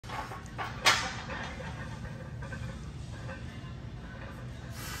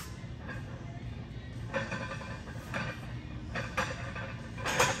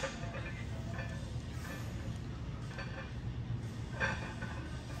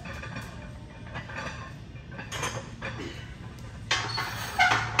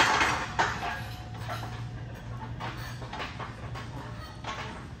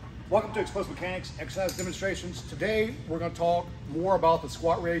Welcome to Explosive Mechanics Exercise Demonstrations. Today we're going to talk more about the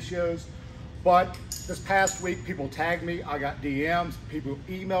squat ratios, but this past week people tagged me, I got DMs, people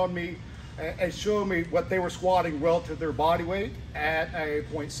emailed me and showed me what they were squatting relative to their body weight at a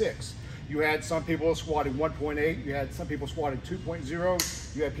 0.6. You had some people squatting 1.8, you had some people squatting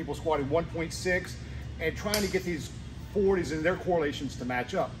 2.0, you had people squatting 1.6, and trying to get these 40s and their correlations to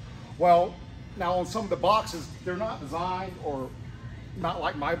match up. Well, now on some of the boxes, they're not designed or not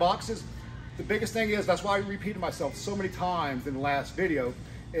like my boxes. The biggest thing is, that's why I repeated myself so many times in the last video,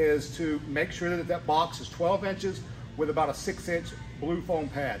 is to make sure that that box is 12 inches with about a 6-inch blue foam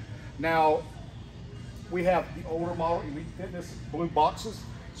pad. Now, we have the older model Elite Fitness blue boxes,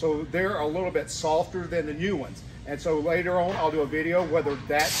 so they're a little bit softer than the new ones. And so later on, I'll do a video whether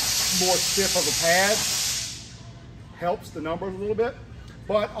that more stiff of a pad helps the numbers a little bit.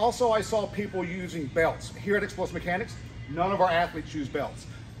 But also I saw people using belts. Here at Explosive Mechanics, none of our athletes use belts.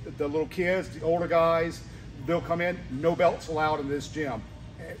 The little kids, the older guys, they'll come in, no belts allowed in this gym.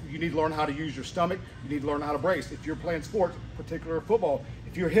 You need to learn how to use your stomach. You need to learn how to brace. If you're playing sports, particularly football,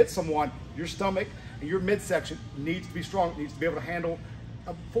 if you hit someone, your stomach and your midsection needs to be strong. It needs to be able to handle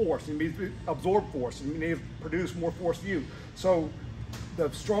a force. It needs to absorb force. And you need to produce more force for you. So the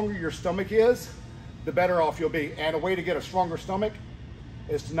stronger your stomach is, the better off you'll be. And a way to get a stronger stomach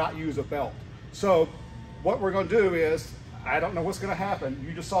is to not use a belt. So what we're going to do is, I don't know what's going to happen.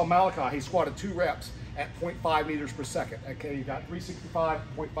 You just saw Malachi. He squatted 2 reps at 0.5 meters per second. Okay, you got 365,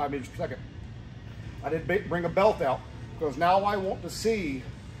 0.5 meters per second. I didn't bring a belt out because now I want to see,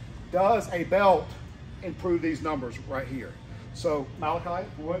 does a belt improve these numbers right here? So Malachi,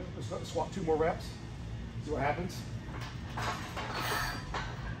 if you would, let's squat 2 more reps. See what happens.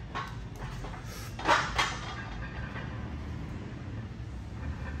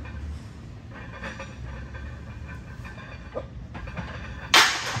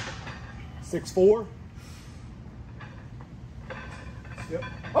 Six, 4. Yep.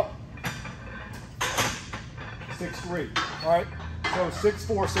 Up. 6, 3. All right. So 6,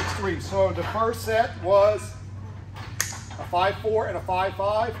 4, 6, 3. So the first set was a 5, 4 and a 5,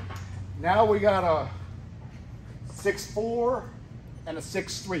 5. Now we got a 6, 4 and a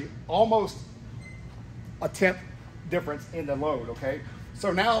 6, 3. Almost a 10th difference in the load. Okay.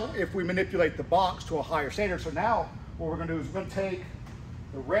 So now if we manipulate the box to a higher standard, so now what we're going to do is we're going to take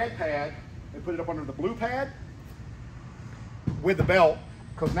the red pad and put it up under the blue pad with the belt,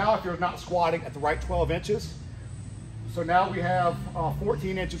 because now if you're not squatting at the right 12 inches, so now we have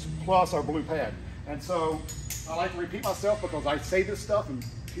 14 inches plus our blue pad. And so I like to repeat myself because I say this stuff and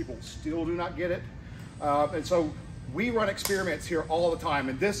people still do not get it. And so we run experiments here all the time,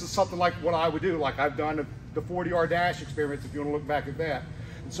 and this is something like what I would do, like I've done the 40-yard dash experiments if you want to look back at that.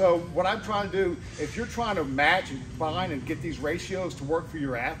 And so what I'm trying to do, if you're trying to match and find and get these ratios to work for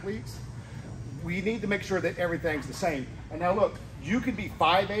your athletes, we need to make sure that everything's the same. And now look, you can be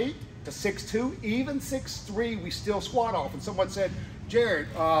 5'8" to 6'2", even 6'3", we still squat off. And someone said, Jared,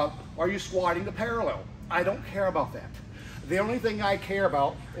 are you squatting the parallel? I don't care about that. The only thing I care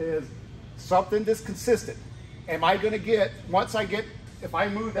about is something that's consistent. Am I gonna get, if I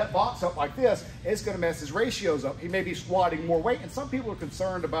move that box up like this, it's gonna mess his ratios up. He may be squatting more weight, and some people are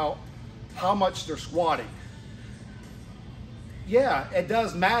concerned about how much they're squatting. Yeah, it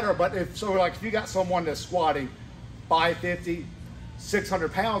does matter, but if you got someone that's squatting 550,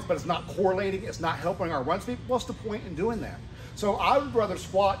 600 pounds, but it's not correlating, it's not helping our run speed, what's the point in doing that? So I would rather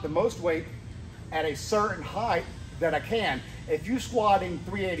squat the most weight at a certain height that I can. If you're squatting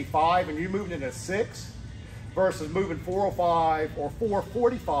 385 and you're moving into 6 versus moving 405 or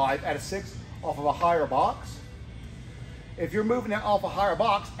 445 at a 6 off of a higher box, if you're moving that off a higher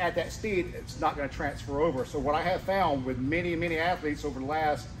box at that speed, it's not going to transfer over. So what I have found with many athletes over the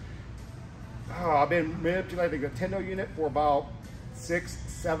last, I've been manipulating a Tendo unit for about 6,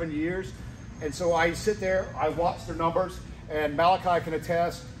 7 years. And so I sit there, I watch their numbers, and Malachi can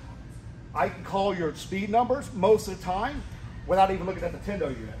attest, I can call your speed numbers most of the time without even looking at the Tendo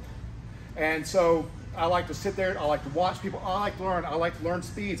unit. And so I like to sit there, I like to watch people, I like to learn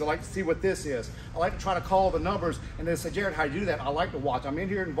speeds, I like to see what this is. I like to try to call the numbers and then say, Jared, how do you do that? I like to watch, I'm in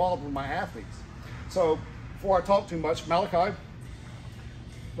here involved with my athletes. So before I talk too much, Malachi,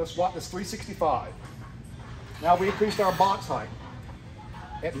 let's squat this 365. Now we increased our box height.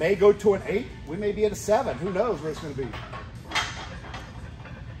 It may go to an 8. We may be at a 7. Who knows where it's going to be.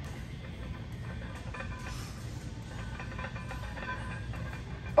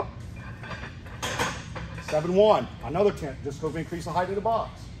 Oh. 7-1. Another 10. Just because we increase the height of the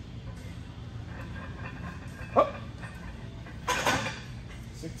box. Oh.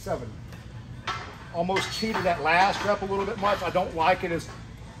 6-7. Almost cheated that last rep a little bit much. I don't like it as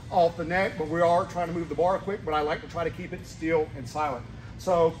off the neck, but we are trying to move the bar quick, but I like to try to keep it still and silent.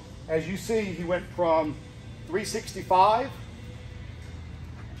 So as you see, he went from 365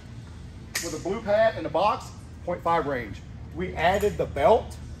 with a blue pad in the box, 0.5 range. We added the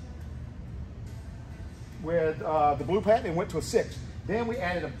belt with the blue pad and went to a 6. Then we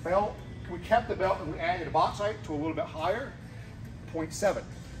added a belt, we kept the belt and we added the box height to a little bit higher, 0.7.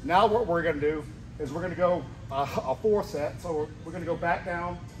 Now what we're gonna do is we're gonna go a 4th set. So we're gonna go back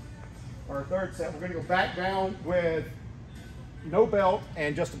down, or a 3rd set. We're gonna go back down with no belt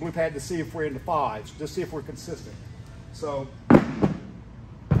and just a blue pad to see if we're in the 5s, just see if we're consistent. So,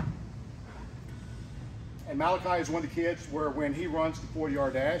 and Malachi is one of the kids where when he runs the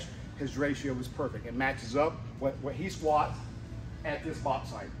 40-yard dash, his ratio is perfect. It matches up what he squats at this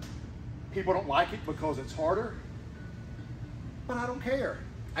box height. People don't like it because it's harder, but I don't care.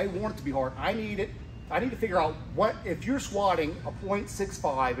 I want it to be hard. I need it. I need to figure out what, if you're squatting a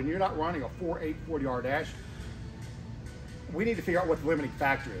 0.65 and you're not running a 4.8 40-yard dash, we need to figure out what the limiting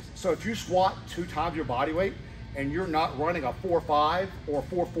factor is. So if you squat 2 times your body weight and you're not running a 4.5 or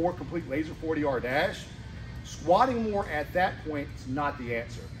 4.4 complete laser 40-yard dash, squatting more at that point is not the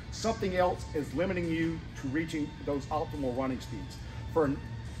answer. Something else is limiting you to reaching those optimal running speeds. For,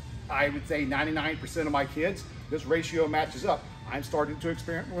 I would say 99% of my kids, this ratio matches up. I'm starting to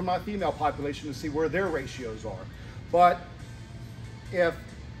experiment with my female population to see where their ratios are. But if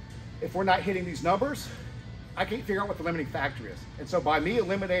we're not hitting these numbers, I can't figure out what the limiting factor is. And so by me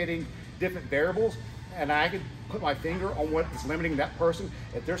eliminating different variables, and I can put my finger on what is limiting that person,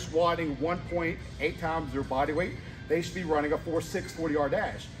 if they're squatting 1.8 times their body weight, they should be running a 4.6 40-yard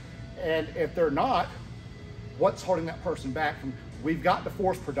dash. And if they're not, what's holding that person back from, we've got the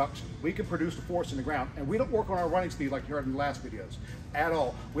force production. We can produce the force in the ground, and we don't work on our running speed like you heard in the last videos at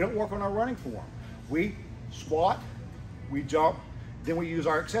all. We don't work on our running form. We squat, we jump, then we use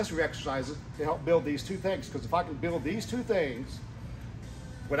our accessory exercises to help build these 2 things. Because if I can build these 2 things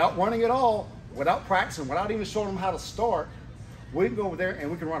without running at all, without practicing, without even showing them how to start, we can go over there and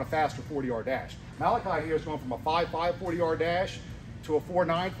we can run a faster 40-yard dash. Malachi here is going from a 5.5 40-yard dash to a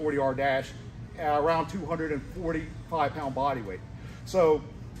 4.9 40-yard dash at around 245-pound body weight. So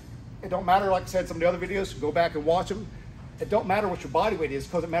it don't matter, like I said in some of the other videos, go back and watch them. It don't matter what your body weight is,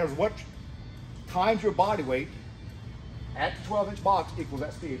 because it matters what times your body weight at the 12-inch box equals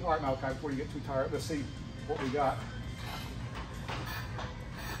that speed. All right, Malachi, before you get too tired, let's see what we got.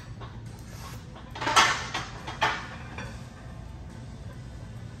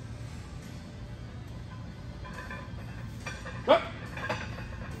 Up.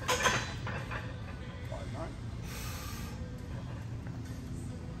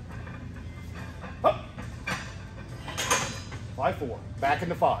 5.9. Up. 5.4. Back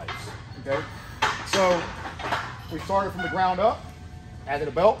into 5s. Okay. So we started from the ground up, added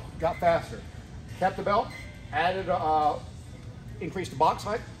a belt, got faster. Kept the belt, added, increased the box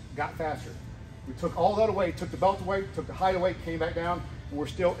height, got faster. We took all that away, took the belt away, took the height away, came back down, and we're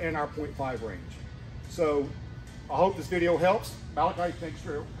still in our 0.5 range. So I hope this video helps. Malachi, thanks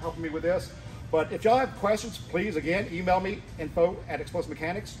for helping me with this. But if y'all have questions, please, again, email me, info@Explosive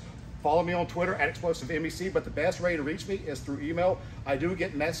Mechanics. Follow me on Twitter @ExplosiveMEC, but the best way to reach me is through email. I do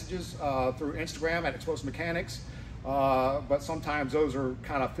get messages through Instagram @Explosive Mechanics, but sometimes those are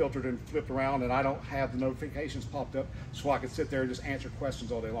kind of filtered and flipped around, and I don't have the notifications popped up so I can sit there and just answer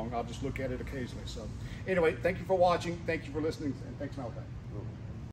questions all day long. I'll just look at it occasionally. So anyway, thank you for watching, thank you for listening, and thanks, Malachi.